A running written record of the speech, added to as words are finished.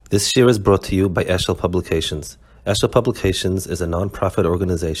This year is brought to you by Eshel Publications. Eshel Publications is a non-profit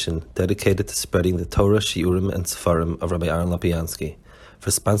organization dedicated to spreading the Torah, Shiurim, and Sefarim of Rabbi Aaron Lopiansky. For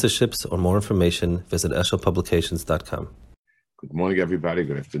sponsorships or more information, visit eshelpublications.com. Good morning, everybody.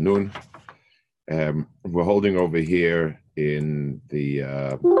 Good afternoon. We're holding over here in the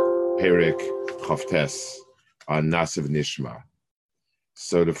Perek Chavtes on Nasiv Nishma.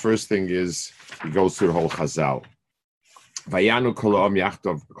 So the first thing is, he goes through the whole Chazal. Vayanu kol ha'am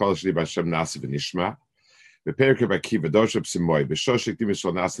yachtov kol shli b'Hashem Nasiv Nishma. V'perek b'Akiva doshav simoi b'shoshik dim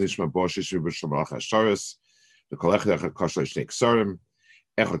yishol Nasiv Nishma bo shishmi b'shom malach hasharis v'kol echad kosher shnei ksorim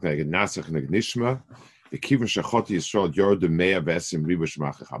echad neged Nasiv neged Nishma v'kivan shachoti Yisroel yordu mea v'esim riba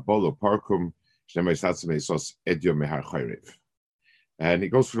shemach chabolo parkum shnei meisatzim eisos edio mehar chayrev. And he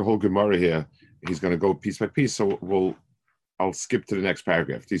goes through the whole Gemara here. He's going to go piece by piece, so I'll skip to the next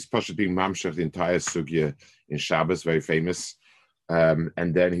paragraph. He's Pasha being Mamshech, the entire sugya in Shabbos, very famous. And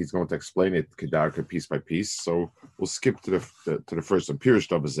then he's going to explain it Kedarka piece by piece. So we'll skip to the first one. Pirush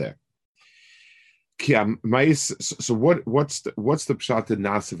Dabazeh. So what's the pshat in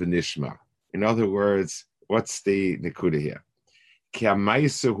Nasiv Nishma? In other words, what's the nekuda here? Ki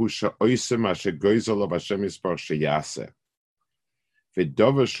ha'maisa hu she'oisem asher goyzol of Hashem Yisparach sheyaseh.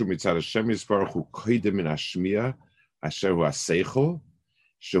 V'dover shu mitzad Hashem Yisparach hu koidem min hashmiya asher hu ha'seichel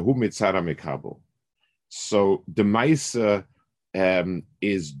shehu mitzad ha'mekabel. So the maisa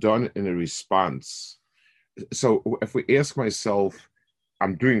is done in a response. So if we ask myself,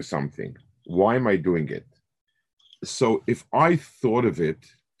 I'm doing something, why am I doing it? So if I thought of it,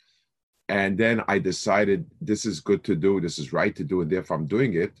 and then I decided this is good to do, this is right to do, and therefore I'm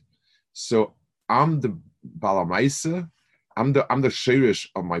doing it. So I'm the balamaisa, I'm the shirish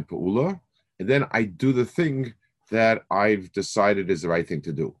of my pa'ula, and then I do the thing that I've decided is the right thing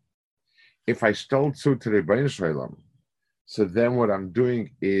to do. If I stole to the Rebbeinu Shalom, so then what I'm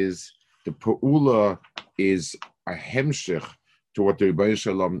doing is the pa'ula is a hemshich to what the Rebbeinu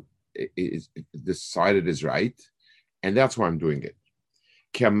Shalom is decided is right, and that's why I'm doing it.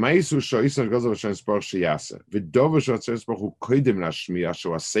 So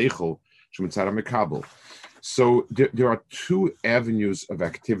there are two avenues of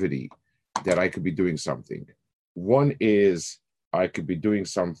activity that I could be doing something. One is I could be doing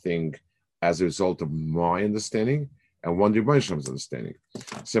something as a result of my understanding, and one Rebbeinu Shalom's understanding.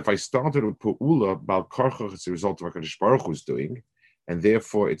 So if I started with Pu'ula, Bal Karchach, it's a result of what HaKadosh Baruch Hu is doing, and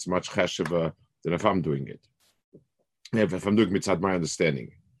therefore it's much cheshava than if I'm doing it. If I'm doing mitzad my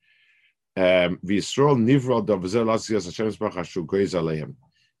understanding. Yisroel nivra davazel lasiyas Hashem Yisparach asher goyz aleihem.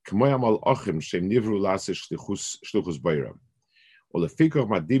 K'moy hamalachim shem nivru lasish shluchus beiram. Ulefikach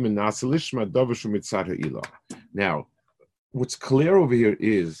madim in nasa lishma davar shu mitzad ha'ila. Now, what's clear over here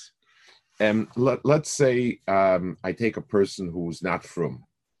is, let's say I take a person who's not frum,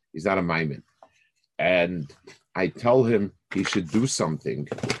 he's not a maimin, and I tell him he should do something,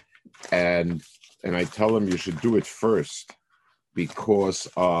 and I tell him you should do it first because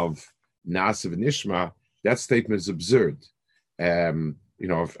of Nasiv Nishma. That statement is absurd.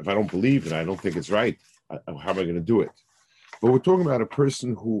 If I don't believe it, I don't think it's right, how am I going to do it? But we're talking about a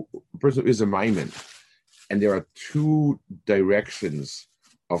person who is a maimin, and there are two directions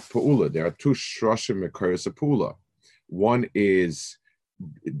of Pa'ula. There are two Shroshim Mekaris of Pa'ula. One is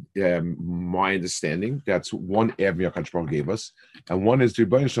my understanding. That's one avenue HaKadosh Baruch Hu gave us. And one is the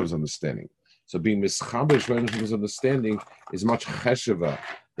Rebbeinu Shalom's understanding. So being Mischaber Rebbeinu Shalom's understanding is much cheshava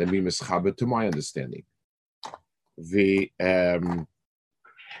than being Mischaber to my understanding.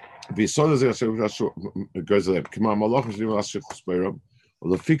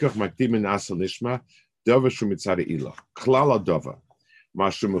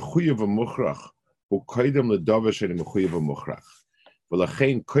 Mashu mechuyev v'muchrach hu koydem ledavar sheni mechuyev v'muchrach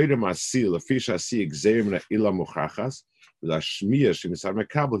v'lachein koydem asi lefi shasi gzerim le'ila muchrachas v'lashmiya shemisar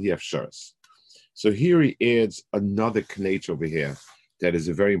mekabel hi efsharas. So here he adds another knech over here that is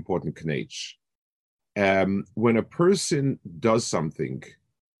a very important knech. When a person does something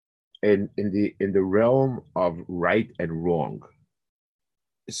in the realm of right and wrong,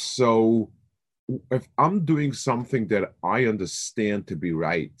 so if I'm doing something that I understand to be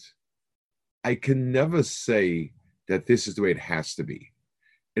right, I can never say that this is the way it has to be.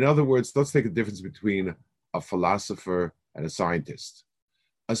 In other words, let's take a difference between a philosopher and a scientist.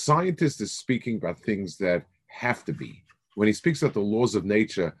 A scientist is speaking about things that have to be. When he speaks about the laws of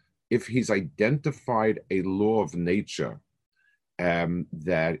nature, if he's identified a law of nature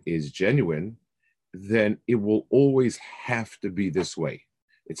that is genuine, then it will always have to be this way.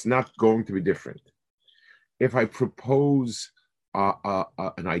 It's not going to be different. If I propose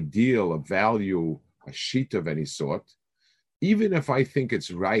an ideal, a value, a sheet of any sort, even if I think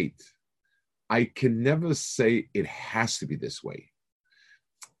it's right, I can never say it has to be this way.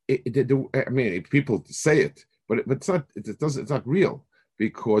 I mean, people say it, but it's not. It's not real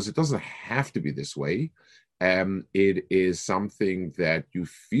because it doesn't have to be this way. It is something that you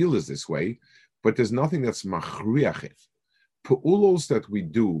feel is this way, but there's nothing that's machriach. Pa'ulos that we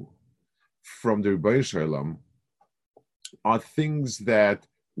do from the Rebbeinu Shalom are things that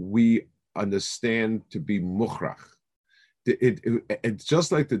we understand to be mukhrach. It's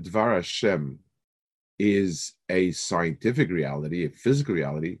just like the Dvar Hashem is a scientific reality, a physical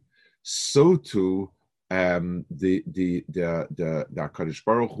reality. So too, the HaKadosh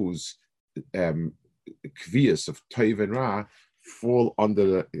Baruch Hu's kviyas of Toiv and Ra fall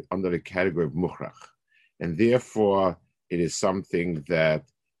under the category of mukhrach, and therefore it is something that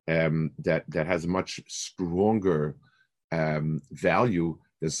that has a much stronger value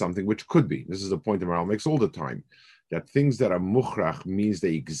than something which could be. This is the point that Maral makes all the time, that things that are mukhrach means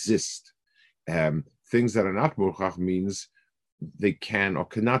they exist. Things that are not mukhrach means they can or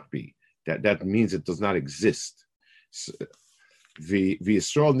cannot be. That means it does not exist. The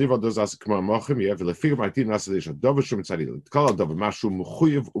Yisroel niva does as k'mar mochim yev lefir ma'atin nasadish davar shum tzadil. Kol davar mashu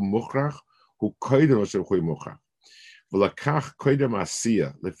mechuyev umukhrach hu koydem asher mechuyev mukhrach. V'lakach koydem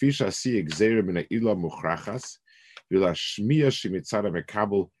asiya lefish asiya gzeira min ha'ila mukhrachas v'lashmiya shemitzad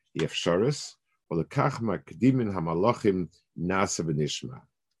ha'mekabel yefsharis v'lakach makdimin hamalachim nasa v'nishma.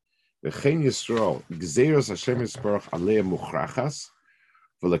 V'chein Yisroel gzeiras Hashem Yisparach alei mukhrachas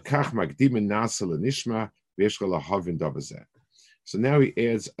v'lakach makdimin nasa l'nishma v'yeshcha lahavin davazeh. So now he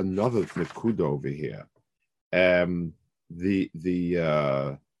adds another nekuda over here. The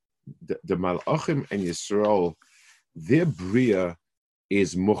Malachim and Yisrael, their bria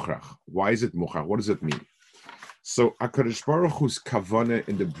is mukhrach. Why is it mukhrach? What does it mean? So HaKadosh Baruch Hu's kavana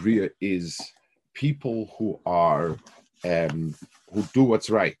in the bria is people who are who do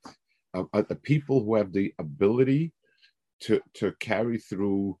what's right, people who have the ability to carry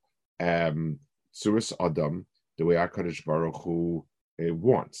through Tzuras Adam the way HaKadosh Baruch Hu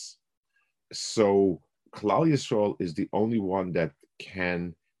wants. So Klal Yisrael is the only one that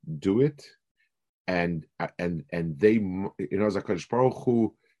can do it, and they, as HaKadosh Baruch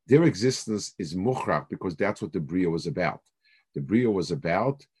Hu, their existence is mukhrach because that's what the Bria was about. The Bria was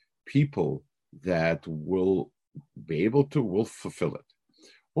about people that will be able to, will fulfill it.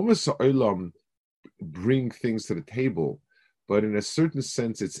 Almost Olam bring things to the table, but in a certain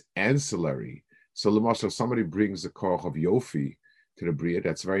sense it's ancillary. So, Lamasha, if somebody brings the koch of Yofi to the Bria,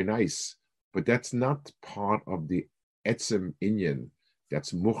 that's very nice, but that's not part of the etzem inyan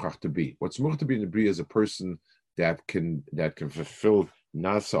that's muchach to be. What's muchach to be in the Bria is a person that can fulfill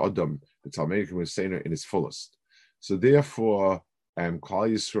Nasa Adam, the Talmudic Musainer, in its fullest. So, therefore,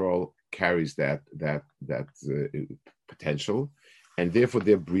 Klal Yisrael carries that potential, and therefore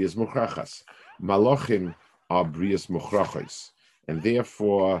they're Brias Muchachas. Malachim are Brias Muchachas, and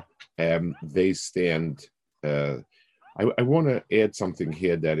therefore they stand. I want to add something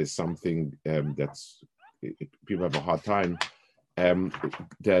here that is something that's people have a hard time.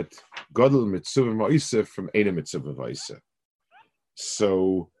 That Godel mitzvah ma'isa from Eina mitzvah ma'isa.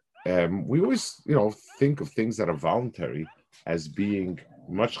 So we always, think of things that are voluntary as being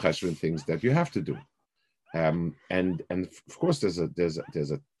much cheshvan things that you have to do. And of course there's a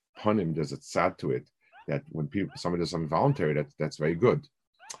punim, there's a tzad to it, that when somebody does something voluntary, that's very good.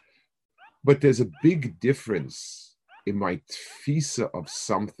 But there's a big difference in my tfisa of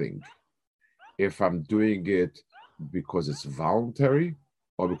something if I'm doing it because it's voluntary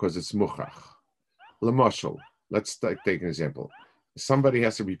or because it's muchach. L'mashal, let's take an example. Somebody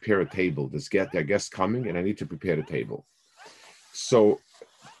has to prepare a table. Their guests coming, and I need to prepare the table. So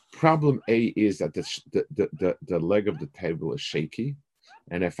problem A is that the leg of the table is shaky,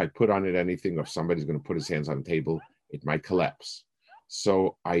 and if I put on it anything, or if somebody's going to put his hands on the table, it might collapse.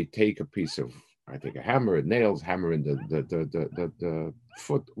 So I take a hammer, nails, hammer in the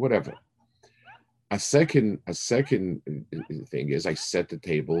foot, whatever. A second thing is I set the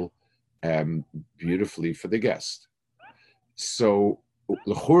table beautifully for the guest. So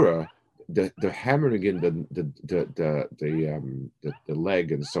l'chura, the hammering in the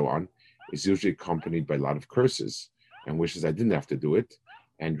leg and so on is usually accompanied by a lot of curses and wishes I didn't have to do it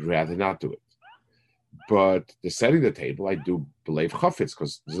and rather not do it. But the setting the table, I do believe chafetz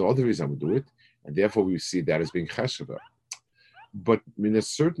because there's all the reason I would do it, and therefore we see that as being cheshava. But in a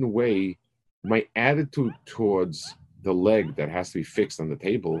certain way, my attitude towards the leg that has to be fixed on the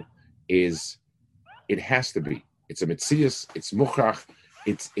table is it has to be. It's a mitzias, it's muchach,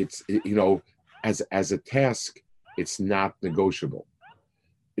 it's as a task, it's not negotiable.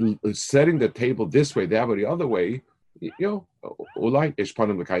 Setting the table this way, that way, the other way, ulai ish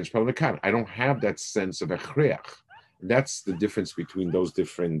panim l'kain, ish panim l'kan. I don't have that sense of echreach. That's the difference between those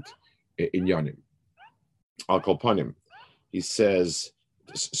different inyanim. Al kol panim, he says,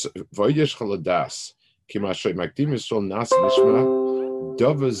 "V'yesh chaladas kimashay makdim yisrael nas nishma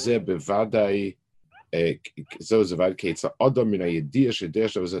dava ze bevadai zo zevad keitza adam min hayediyah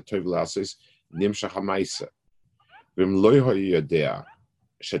shedesh dava ze tov lasis nimshach hamaisa v'im loy hayediyah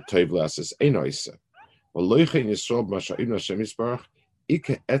shetov lasis ein oisa v'loyche in yisrael b'masha'im Hashem yisbarach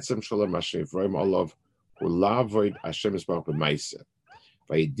ike etzem shalom Hashem yivroim olav u'lavoid Hashem yisbarach b'maisa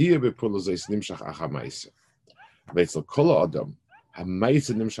v'hayediyah b'pulo zeis nimshach achamaisa v'etzel kol adam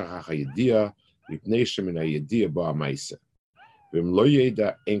hamaisa nimshach achayediyah mipnei shemin hayediyah bo hamaisa v'im lo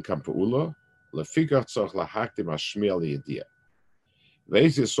yeda ein kam pa'ula lefikach tzorach lahakdim hashmi al hayediyah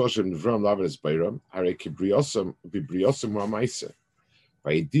v'ez yisrael shem nivram lavan es bayram harei kibriosam bibriosam hamaisa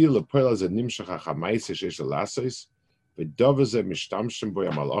v'hayediyah lepoel ze nimshach achamaisa sheish lasos v'dova ze mishtamshim bo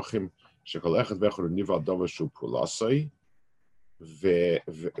yamalachim shekol echad v'echad nival dova shu pulasoi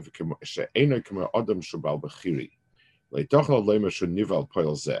she'enoi k'mo adam shu bal b'chiri leitochel leima shu nival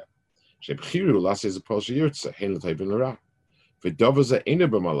poel ze שבחירי ולעשה איזה פועל שירצה, הן לטייבן לרע. ודובר זה אינה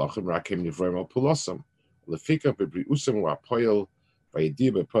במלאכים, רק הם נבראים על פולסם. לפיקח בבריאוסם הוא הפועל,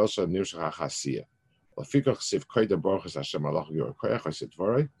 וידיע בפועל של נמשך החסייה. לפיקח סיב קוידה ברכס השם מלאך יור כוח עושה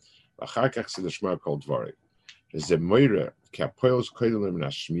דברי, ואחר כך זה לשמוע כל דברי. וזה מוירה, כי הפועל זה קוידה למן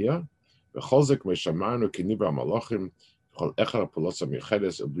השמיע, וכל זה כמו שאמרנו כניבר המלאכים, וכל אחד הפולסם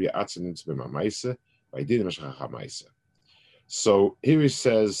מיוחדת, ובריאה עצה נמצא בממייסה, וידיע נמשך החמייסה. So here he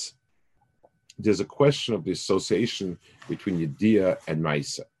says, there's a question of the association between Yediyah and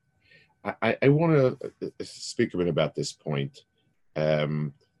Maisa. I want to speak a bit about this point.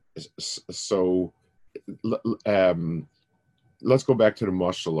 Let's go back to the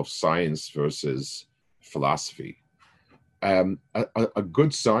marshal of science versus philosophy. A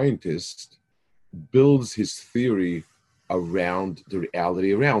good scientist builds his theory around the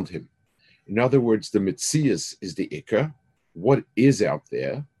reality around him. In other words, the Metzias is the Ikka, what is out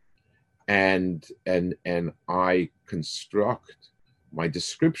there, and I construct my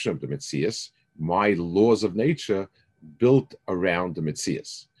description of the Metzias, my laws of nature, built around the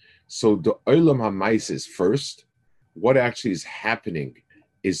Metzias. So the Olam HaMais is first. What actually is happening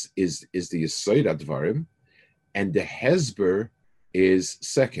is the Yesod Advarim, and the Hezber is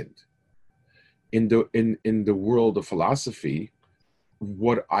second. In the world of philosophy,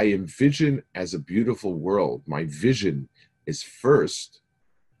 what I envision as a beautiful world, my vision is first,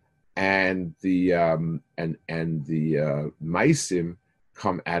 and the Maisim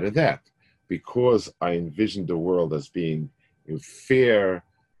come out of that, because I envision the world as being fair,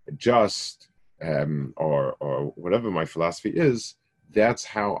 just, or whatever my philosophy is. That's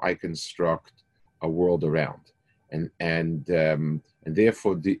how I construct a world around, and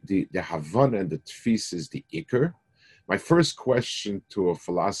therefore the Havana and the Tfis is the Iker. My first question to a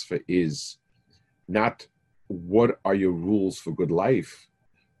philosopher is not what are your rules for good life,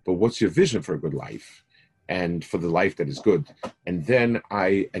 but what's your vision for a good life and for the life that is good? And then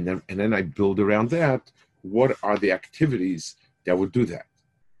I build around that. What are the activities that would do that?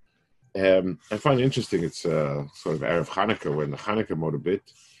 I find it interesting. It's sort of Erev Hanukkah, when the Hanukkah mode a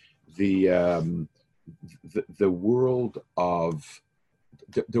bit. The world of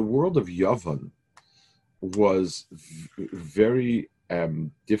Yavan was very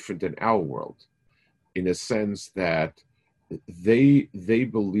different than our world, in a sense that they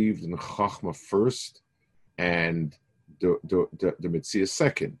believed in Chachma first and the Metziah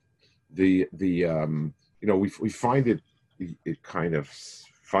second. We find it kind of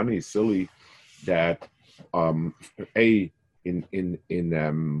funny, silly that in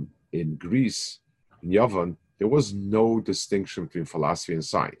Greece, in Yavan, there was no distinction between philosophy and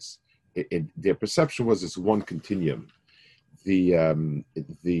science. Their perception was it's one continuum. And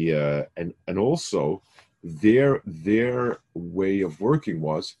also their way of working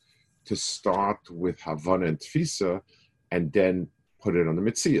was to start with Havana and Tfisa and then put it on the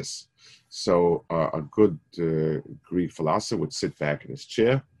Metzias. So a good Greek philosopher would sit back in his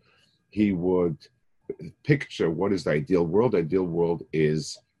chair. He would picture what is the ideal world. The ideal world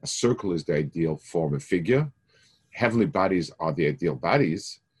is a circle is the ideal form and figure. Heavenly bodies are the ideal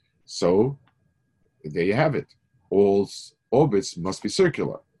bodies. So there you have it. All orbits must be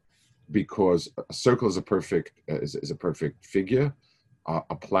circular, because a circle is a perfect figure.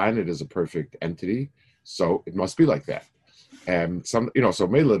 A planet is a perfect entity, so it must be like that. And so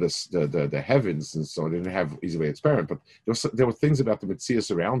Mela, the heavens and so on didn't have easily experiment, but there were things about the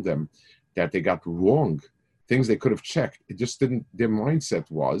Metzias around them that they got wrong, things they could have checked. It just didn't. Their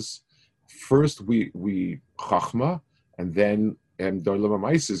mindset was first we Chachma, and then the Olam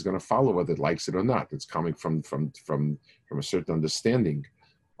HaMaisa is going to follow whether it likes it or not. It's coming from a certain understanding,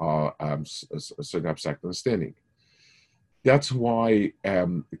 a certain abstract understanding. That's why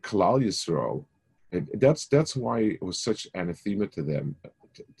Klal Yisroel. That's why it was such anathema to them.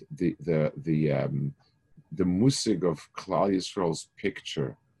 The musig of Klal Yisrael's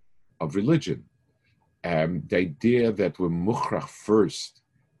picture of religion, the idea that we're mukhrach first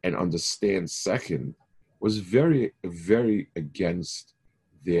and understand second, was very, very against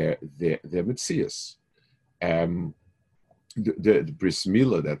their mitzias. The bris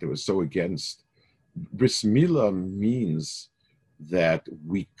milah that they were so against. Bris milah means that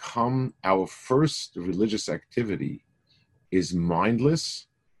our first religious activity is mindless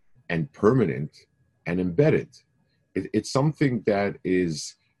and permanent and embedded. It's something that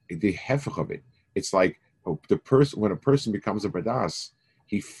is the hefech of it. It's like when a person becomes a badas,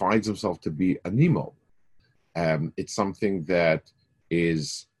 he finds himself to be a nemo. It's something that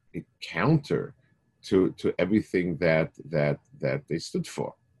is a counter to everything that they stood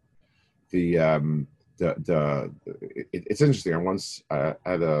for. It's interesting. I once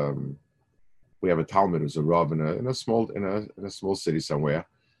we have a Talmud who's a rav in a small city somewhere,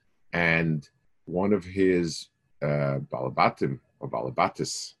 and one of his balabatim or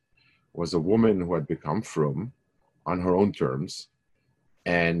balabatis was a woman who had become frum on her own terms,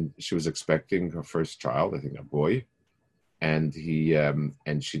 and she was expecting her first child, I think a boy, and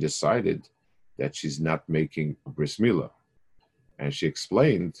she decided that she's not making a bris milah, and she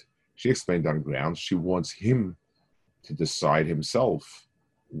explained on grounds she wants him to decide himself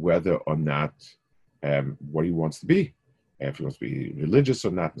whether or not what he wants to be, if he wants to be religious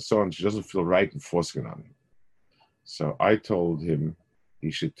or not, and so on. She doesn't feel right in forcing it on him. So I told him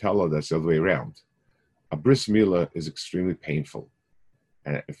he should tell her that's the other way around. A bris milah is extremely painful,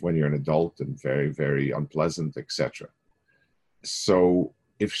 and when you're an adult, and very, very unpleasant, etc. So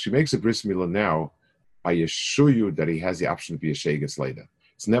if she makes a bris milah now, I assure you that he has the option to be a shegetz later.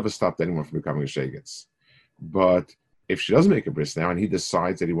 It's never stopped anyone from becoming a shegetz. But if she doesn't make a bris now, and he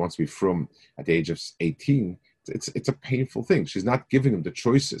decides that he wants to be frum at the age of 18, it's a painful thing. She's not giving him the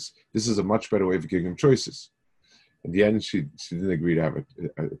choices. This is a much better way of giving him choices. In the end, she didn't agree to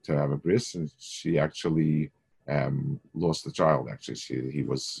have a bris, and she actually lost the child. Actually, she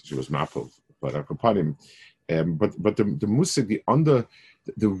was mappled, but upon him. But the musik,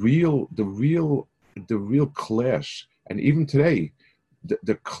 the real clash, and even today,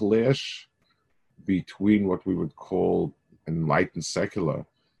 the clash between what we would call enlightened secular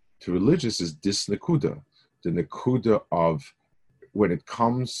to religious is this nakuda, the nakuda of when it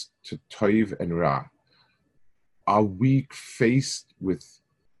comes to toiv and ra. Are we faced with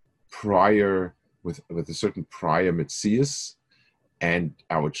a certain prior mitzias, and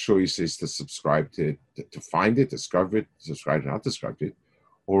our choice is to subscribe to find it, discover it, subscribe or not describe it,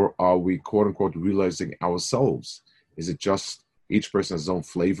 or are we quote unquote realizing ourselves? Is it just each person has his own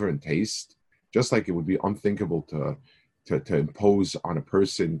flavor and taste? Just like it would be unthinkable to impose on a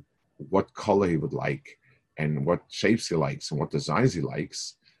person what color he would like and what shapes he likes and what designs he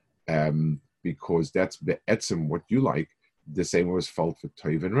likes, because that's be'etzim what you like. The same was felt for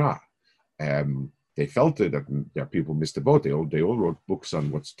Toiv and Ra. They felt it that people missed the boat. They all wrote books on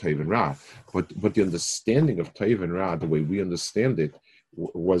what's Toiv and Ra, but the understanding of Toiv and Ra, the way we understand it,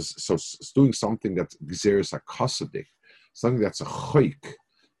 was doing something that's gzeres akasadik, something that's a choik.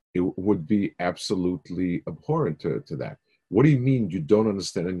 It would be absolutely abhorrent to that. What do you mean you don't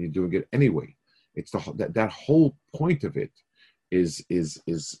understand and you're doing it anyway? It's that whole point of it is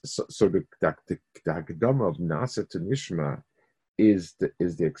so the Hagdama of Nasa to Nishma is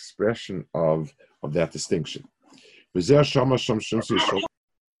the expression of that distinction. The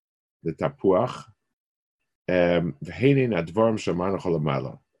tapuach v'heinin advarim shamanu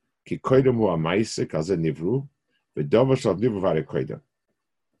cholamala ki koidem hu amaisik azeh nivru v'dover shal nivru v'are koidem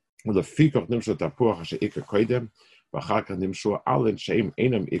ולפיכך נמשו תפוח אשר איקה קודם, ואחר כך נמשו אלן שהם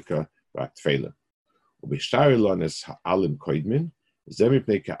אינם איקה והתפילה. ובשאר אלונס האלם קודמין, זה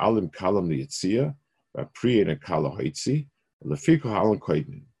מפני כאלם קלם ליציאה, והפרי אינה קלה הויצי, ולפיכך האלם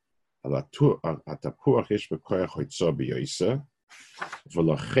קודמין. התפוח יש בכוח הויצו ביועסה,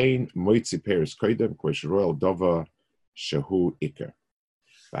 ולכן מויצי פרס קודם, כמו שרואל דובר שהוא איקה.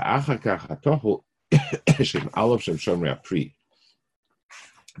 ואחר כך התוכל שהם אלף שהם שומרי הפרי.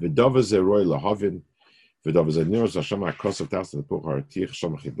 ודובר זה רואי להבין, ודובר זה נראה ששם הכוסף תחת לפוך הרתיך,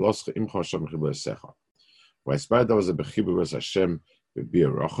 שם חיבלוסך, אמך שם חיבלוסך. והסבר דובר זה בחיבור רס השם בביר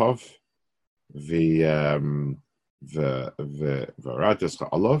רוחב, וראית עשך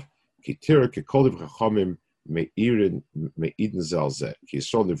עליו, כי תראה ככל דברי חכמים מעידן זה על זה, כי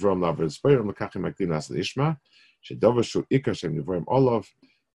ישראל נברום לעבור לספר, וכך הם מקדים לעשות לשמה, שדבר שהוא עיקר שהם נברואים עליו,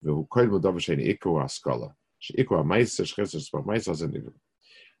 והוא קודם לדבר שאין עיקר הוא השכלה. שעיקר המייסה, שחסר ספר מייסה, זה נברא.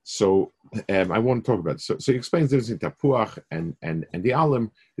 So I want to talk about it. So he explains the difference in tapuach and the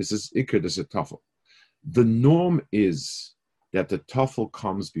alim. This is ikr, this is tafel. The norm is that the tafel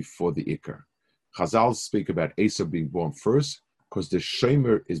comes before the ikr. Chazal speak about Esau being born first because the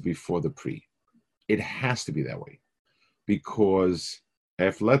shemer is before the pre. It has to be that way. Because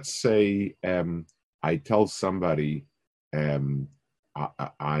if, let's say, I tell somebody,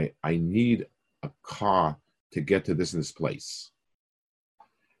 I need a car to get to this place.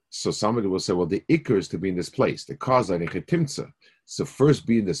 So somebody will say, well, the ikr is to be in this place. The car's like a timtza. So first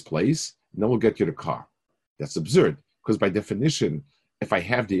be in this place, and then we'll get you the car. That's absurd, because by definition, if I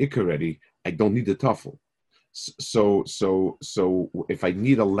have the ikr ready, I don't need the tafel. So if I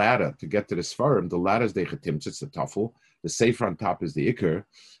need a ladder to get to the svarim, the ladder is the timtza, it's the tafel. The sefer on top is the ikr.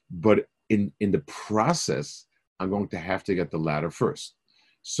 But in the process, I'm going to have to get the ladder first.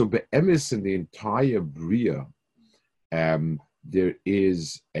 So be'emes in the entire bria, there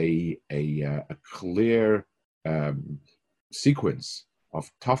is a clear sequence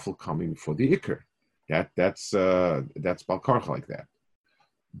of tafel coming for the ikr. That's balkarcha like that.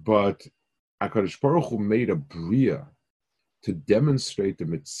 But HaKadosh Baruch Hu made a bria to demonstrate the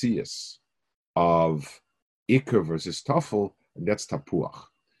metzias of ikr versus tafel, and that's tapuach.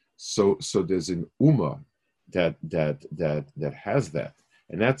 So there's an ummah that has that,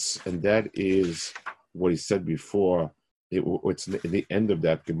 and that is what he said before. It's in the end of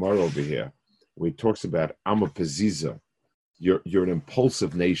that Gemara over here, where he talks about Amma Peziza. You're an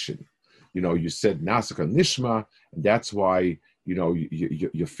impulsive nation. You said Nasaka Nishma, and that's why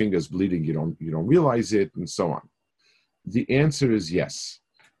your fingers bleeding. You don't realize it, and so on. The answer is yes.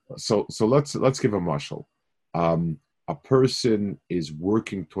 So let's give a mashal. A person is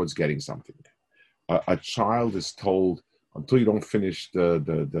working towards getting something. A child is told, until you don't finish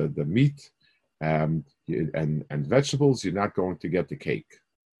the meat and vegetables, you're not going to get the cake.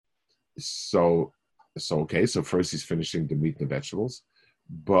 So first he's finishing the meat and the vegetables,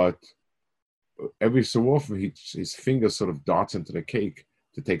 but every so often his finger sort of darts into the cake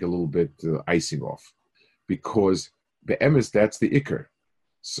to take a little bit icing off, because be'emes, that's the ikr.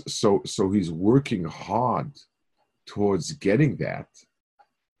 So he's working hard towards getting that,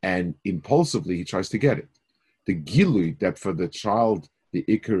 and impulsively he tries to get it. The gilui that for the child the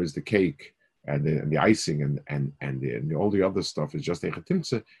ikr is the cake and the icing and all the other stuff is just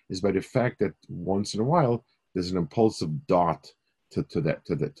echatimtza, is by the fact that once in a while there's an impulsive dot to that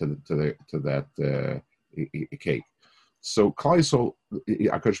cake. So Klaisol,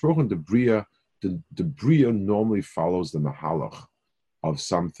 HaKadosh Baruch Hu, the bria normally follows the mahalach of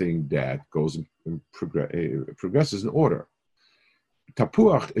something that goes and progresses in order.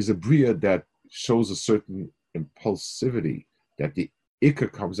 Tapuach is a bria that shows a certain impulsivity, that the ikr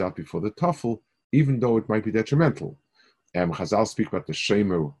comes out before the tafel, even though it might be detrimental. Chazal speak about the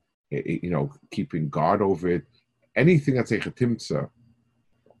shemer, keeping guard over it. Anything that's a chetimtza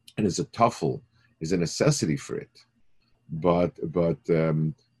and is a tafel is a necessity for it. But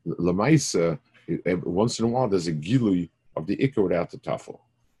lamaisa, once in a while there's a gilui of the ikr without the tafel.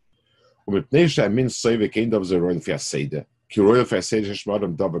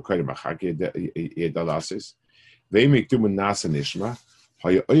 ואם יקדומו נעשה נשמע,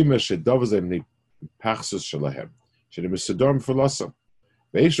 היה אומר שדבר זה מני פחסוס שלהם, שנמסודר מפולסם.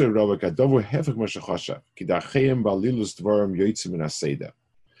 ויש לרוב כדבר הפך מה שחושב, כי דרכיהם בעלילוס דברם יוצא מן הסדר.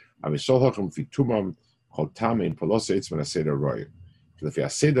 אבל שולחם פיתומם, כל טעם אין פולסה יוצא מן הסדר רוי. כי לפי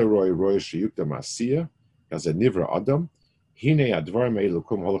הסדר רוי שיוקדם מעשייה, כזה נברא אדם, הנה הדברים האלו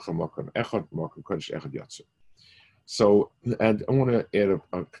קום הולכם מקום אחד, מקום קודש אחד יוצא. So, and I want to add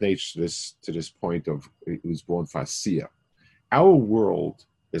a knech to this point of he was born for Asiya. Our world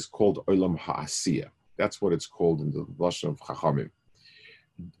is called Olam HaAsiya. That's what it's called in the Lashon of Chachamim.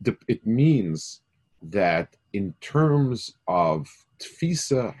 It means that in terms of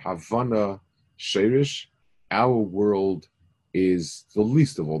Tfisa, Havana, Sherish, our world is the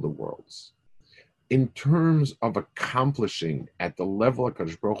least of all the worlds. In terms of accomplishing at the level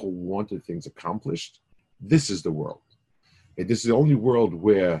HaKadosh Baruch Hu wanted things accomplished, this is the world. And this is the only world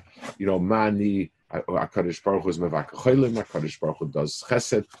where, Mani, HaKadosh Baruch Hu is Mevak Cholim, HaKadosh Baruch Hu does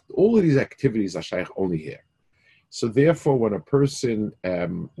Chesed. All of these activities are shaykh only here. So therefore, when a person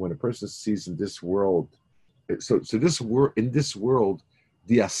sees in this world, in this world,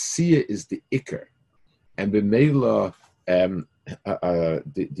 the Asiya is the Iker, and B'meila,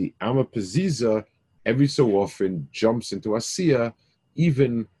 the Amma Peziza every so often jumps into Asiya,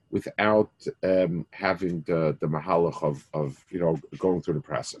 even without having the mahalach of going through the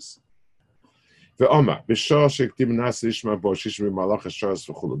process. ואומר, בשעה שהקדים נס לשמה בו שיש במהלך השורס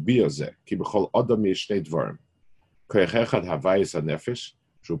וכולו, בי הזה, כי בכל אדם יש שני דברים. כוח אחד הווייס הנפש,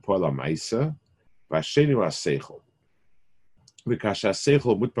 שהוא פועל המעשה, והשני הוא השכל. וכאשר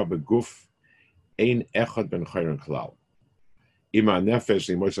השכל מוטבע בגוף, אין אחד בין חיירן כלל. אם הנפש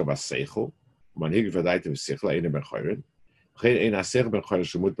נמושה בשכל, מנהיג ודאי בשכל, אין בין חיירן, וכן אין השכל בין חיירן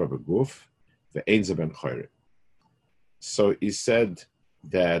שמוטבע בגוף, ואין זה בין חיירן. So he said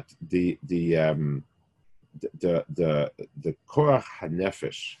that the koach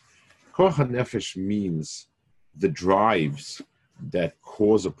hanefesh means the drives that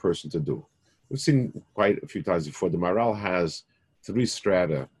cause a person to do. We've seen quite a few times before. The Maral has three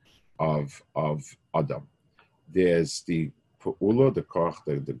strata of Adam. There's the Pu'ula, the koach,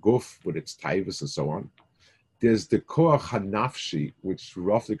 the guf with its taivas and so on. There's the koach hanafshi, which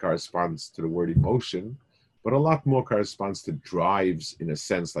roughly corresponds to the word emotion, but a lot more corresponds to drives in a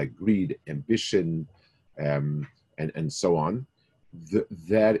sense like greed, ambition, and so on.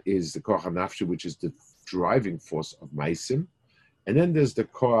 That is the koach hanafshi, which is the driving force of maisim. And then there's the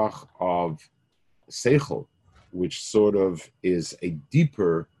koach of seichel, which sort of is a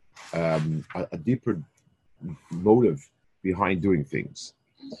deeper motive behind doing things.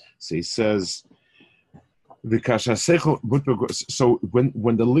 So he says, so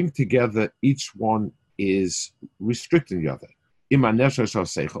when the link together, each one is restricting the other. The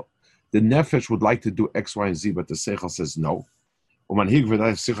nefesh would like to do X, Y, and Z, but the seichel says no.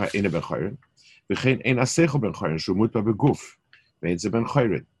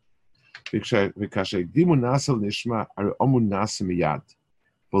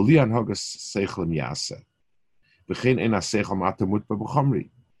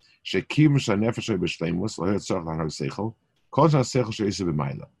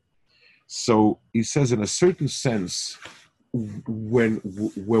 So he says, in a certain sense, when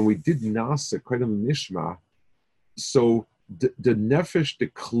we did Nasa Kodem Nishma, so the nefesh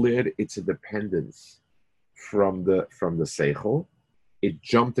declared its independence from the seichel. It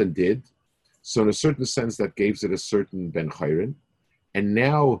jumped and did. So in a certain sense, that gave it a certain ben chayrin. And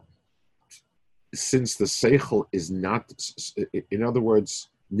now, since the seichel is not, in other words,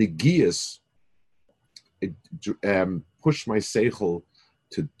 negias, push my seichel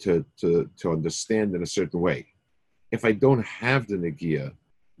to understand in a certain way. If I don't have the negia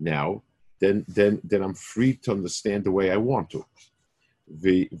now, then I'm free to understand the way I want to.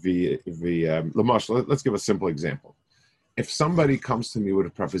 Let's give a simple example. If somebody comes to me with a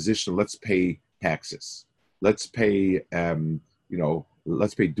proposition, let's pay taxes, let's pay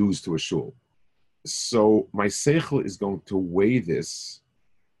let's pay dues to a shul. So my seichel is going to weigh this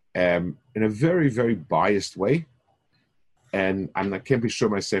in a very, very biased way, and I can't be sure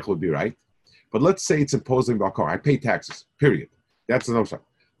my seichel will be right. But let's say it's imposing bakar. I pay taxes, period. That's the notion.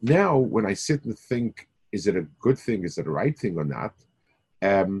 Now, when I sit and think, is it a good thing, is it a right thing or not,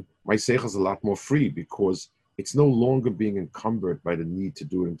 my seichel is a lot more free because it's no longer being encumbered by the need to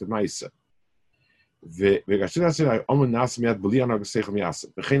do it into Maisa.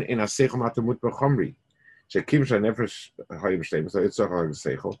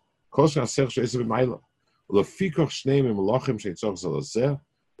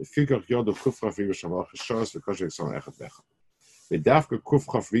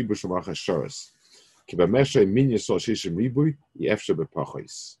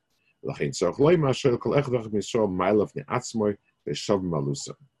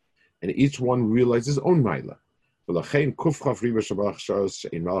 And each one realizes his own maila.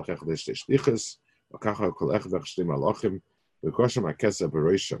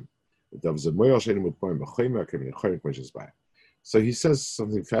 So he says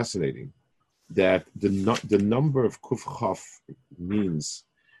something fascinating, that the number of kufchaf means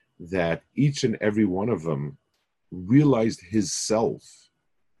that each and every one of them realized his self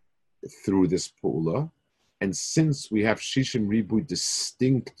through this pula. And since we have Shishim Ribu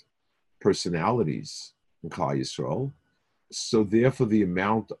distinct personalities in Klal Yisrael, so therefore the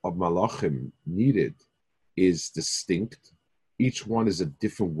amount of malachim needed is distinct. Each one is a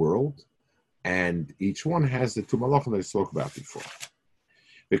different world, and each one has the two malachim that I spoke about before.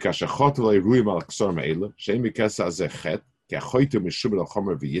 A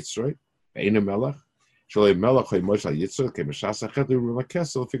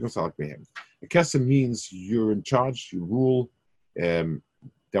kesa means you're in charge, you rule.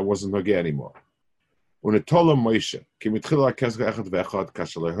 That wasn't Nogeh anymore. Unetola Moshe, kimitchila kesga echad ve'echad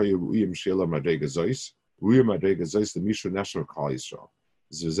kashalei hoyu ru'im sheila madrega zois, ru'im madrega zois the Mishra National Klal Yisrael.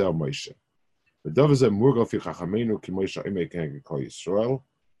 Zvizel Moshe. V'dov zeh murgal fi chachamenu ki Moshe imei k'neged Klal Yisrael.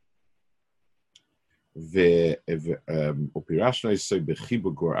 Ve'upirashna yisoi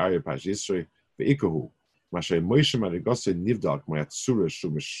b'chibu gur arya paz Yisroi Ve'ikahu. Mashay Moshe Marigose Nivdak Mayatsura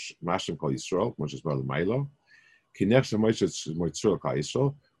Shumish Mashim Kal Yisrael, Moshe's Bal Mailo. Kinech Moshe Moitzur Kal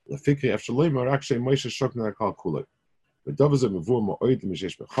Yisrael. Lefikri Efshalom Arakshay Moshe Shokna Kal Kulay. V'Davaza Mevur Ma'oid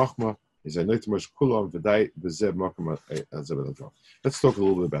Mishesh Bechachma. Is I know too much Kulam V'Dai B'Zeb Makam Azabel. Let's talk a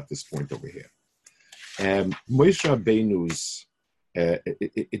little bit about this point over here. Moshe Rabbeinu's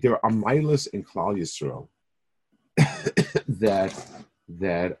there are milas in Klal Yisrael that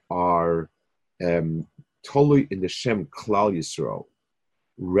are totally in the Shem Klal Yisrael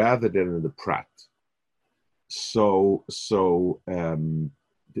rather than in the Prat. So B'Meila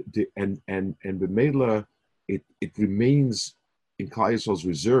it remains in Klal Yisrael's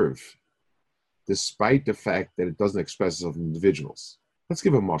reserve, despite the fact that it doesn't express itself in individuals. Let's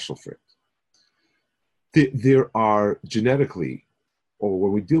give a mashal for it. There are genetically, or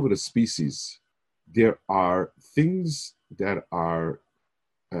when we deal with a species, there are things that are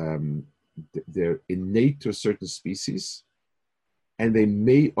they're innate to a certain species, and they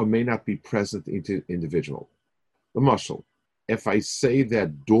may or may not be present into individual. The mashal, if I say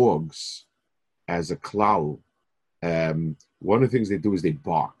that dogs, as a klal, one of the things they do is they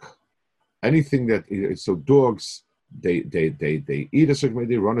bark. Anything that so dogs they eat a certain way,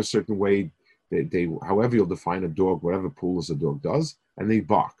 they run a certain way, they however you'll define a dog, whatever pools a dog does, and they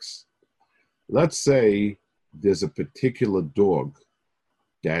barks. Let's say there's a particular dog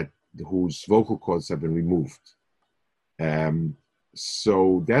whose vocal cords have been removed,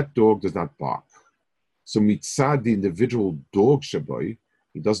 so that dog does not bark. So mitzad the individual dog shaboy,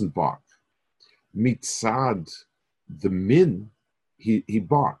 he doesn't bark. Mitzad the min, he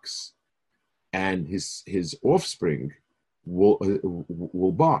barks, and his offspring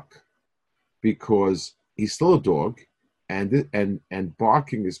will bark, because he's still a dog, and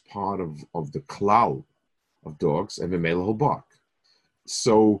barking is part of the klal of dogs, and Memela will bark.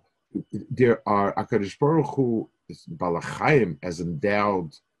 So there are HaKadosh Baruch Hu Balachayim as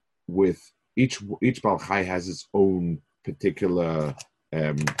endowed with each Balachai has its own particular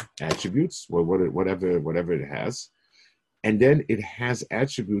attributes, or whatever it has. And then it has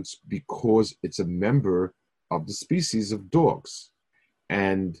attributes because it's a member of the species of dogs,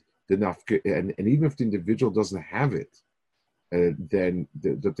 and even if the individual doesn't have it, then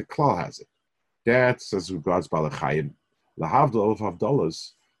the klal has it. That's as regards balachayim. Lahavdol of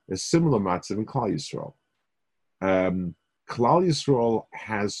havdalas, a similar matzah in Klal Yisrael. Klal Yisrael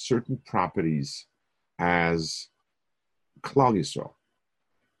has certain properties as Klal Yisrael.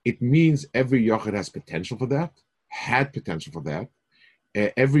 It means every yochid has potential for that. Had potential for that.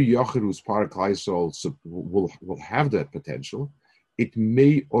 Every yochid who's part of Klal Yisrael will have that potential. It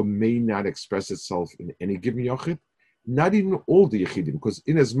may or may not express itself in any given yochid, not even all the yechidim, because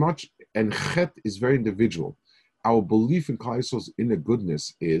in as much, and chet is very individual. Our belief in Klal Yisrael's inner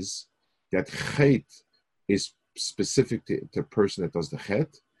goodness is that chet is specific to the person that does the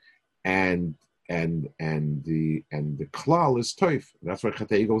chet, and the klal is toif. That's why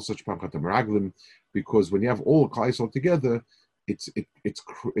chetei goes such pamchatam, because when you have all Klal Yisrael together,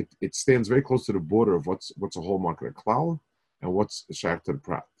 it stands very close to the border of what's a hallmark of a klal and what's shaykh to the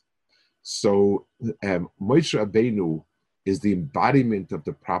prat. So Moshe Rabbeinu is the embodiment of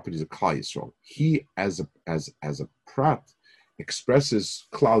the properties of Klal Yisrael. He, as a prat, expresses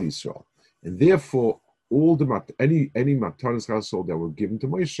Klal Yisrael, and therefore all the any matanas Chasol that were given to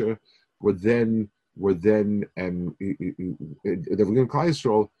Moshe were then given Klal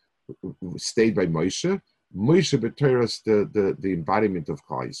Yisrael stayed by Moshe. Moshe Tiferes the embodiment of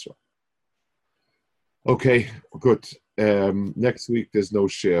Klal Yisrael. Okay, good. Next week there's no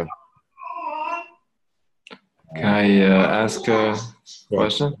share. Can I ask a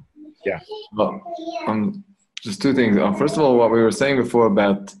question? Yeah. Well, just two things. First of all, what we were saying before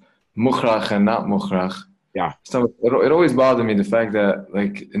about mukhrach and not mukhrach. Yeah. So it always bothered me the fact that,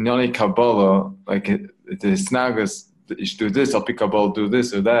 like, in Yoni Kabbalah, like the snagas, you should do this, I'll pick Kabbalah, do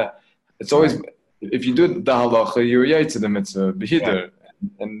this or that. It's always, if you do the halacha, you're yay to the mitzvah, behider. Right.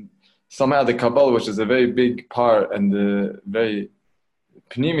 And somehow the Kabbalah, which is a very big part and the very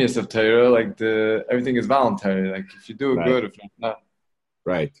panemius of Torah, like everything is voluntary. Like if you do it good, if not,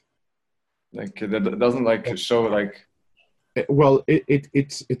 right. Like that doesn't like show like. Well,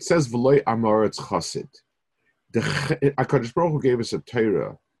 it says v'loy amoretz chasid. The HaKadosh Baruch Hu gave us a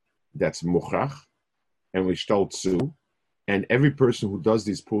Torah that's muchrach and we shtaltzu, and every person who does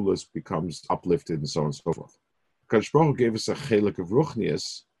these pulas becomes uplifted and so on and so forth. HaKadosh Baruch Hu gave us a chelik of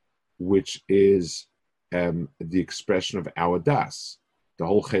ruchnius, which is the expression of our das. The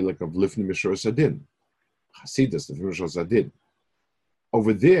whole chelik of lifnei mishur sadin, chasidus, lifnei mishur sadin.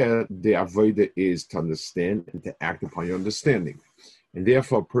 Over there, the avodah is to understand and to act upon your understanding. And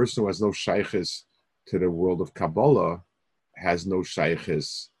therefore, a person who has no shaykhis to the world of Kabbalah has no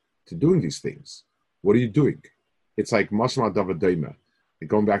shaykhis to doing these things. What are you doing? It's like Mashma Davadayma.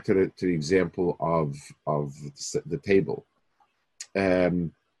 Going back to the example of the table.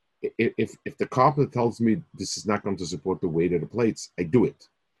 If the carpenter tells me this is not going to support the weight of the plates, I do it,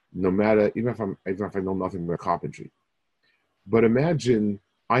 no matter even if I know nothing about carpentry. But imagine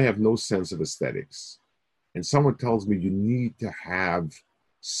I have no sense of aesthetics, and someone tells me you need to have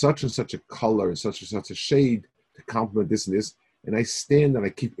such and such a color and such a shade to complement this and this, and I stand and I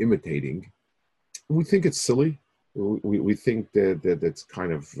keep imitating. We think it's silly. We think that that's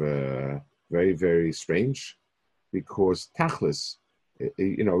kind of very, very strange, because tachlis,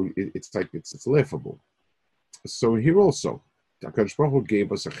 it's laughable. So here also, HaKadosh Baruch Hu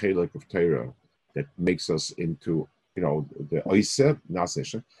gave us a chelik of Torah that makes us into, the oiseh,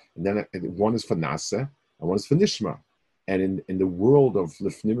 nasa, and then one is for nasa and one is for nishma. And in the world of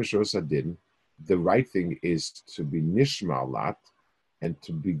lifnim sadin, the right thing is to be nishma a lot and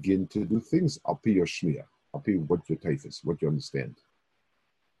to begin to do things al pi your shmiya, al pi what your taif is, what you understand.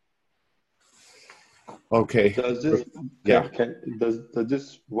 Okay. Does this, does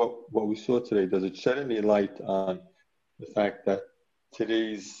this what we saw today, does it shed any light on the fact that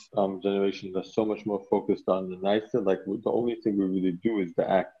today's generations are so much more focused on the nicer? Like the only thing we really do is the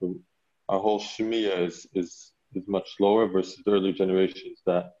act. Our whole shmiya is much lower versus the early generations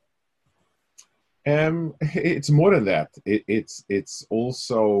that. It's more than that. It's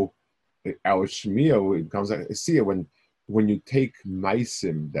also our shmiya. It comes out. See when you take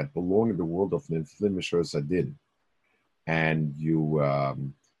maisim that belong in the world of Neflim Mishra Sadin, and you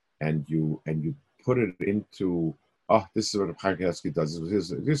put it into, this is what Chaim does.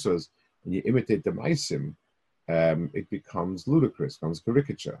 This was, when you imitate the maisim, it becomes ludicrous, becomes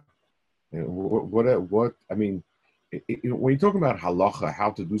caricature. And what I mean, when you talk about halacha,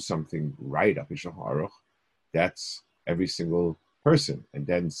 how to do something right, that's every single person, and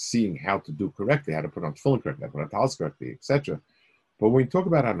then seeing how to do correctly, how to put on tefillin correctly, how to put on talis correctly, etc. But when you talk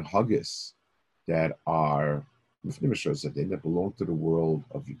about anhagas that are that belong to the world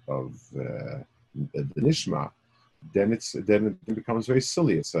of the nishma, then it becomes very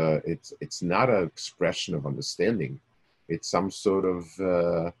silly. It's not an expression of understanding. It's some sort of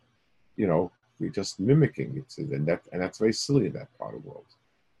we're just mimicking it, and that's very silly in that part of the world,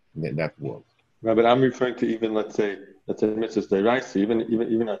 in that world. Right, but I'm referring to even let's say mitzvahs deraisa,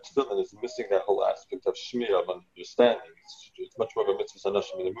 even our tefillin is missing that whole aspect of shmiya, of understanding. It's much more of a mitzvah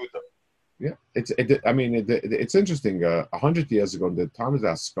sanashim in the muda. Yeah, it's interesting. 100 years ago, in the time of the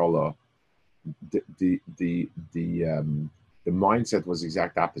Haskalah, the mindset was the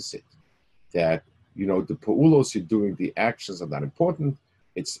exact opposite. That the pa'ulos you're doing, the actions are not important.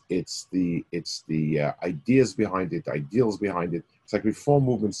 It's the ideas behind it, the ideals behind it. It's like Reform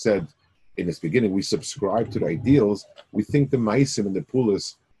movement said in its beginning, we subscribe to the ideals. We think the maisim and the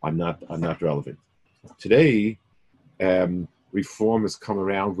pulas are not relevant. Today, Reform has come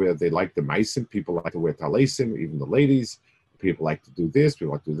around where they like the maisim. People like to wear talesim, even the ladies. People like to do this.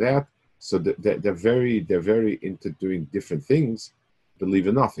 People like to do that. So they're very into doing different things, believe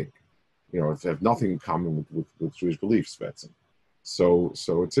in nothing. They have nothing in common with Jewish beliefs. So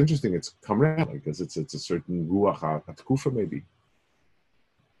it's interesting. It's come around because it's a certain ruach atkufa maybe.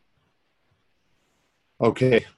 Okay.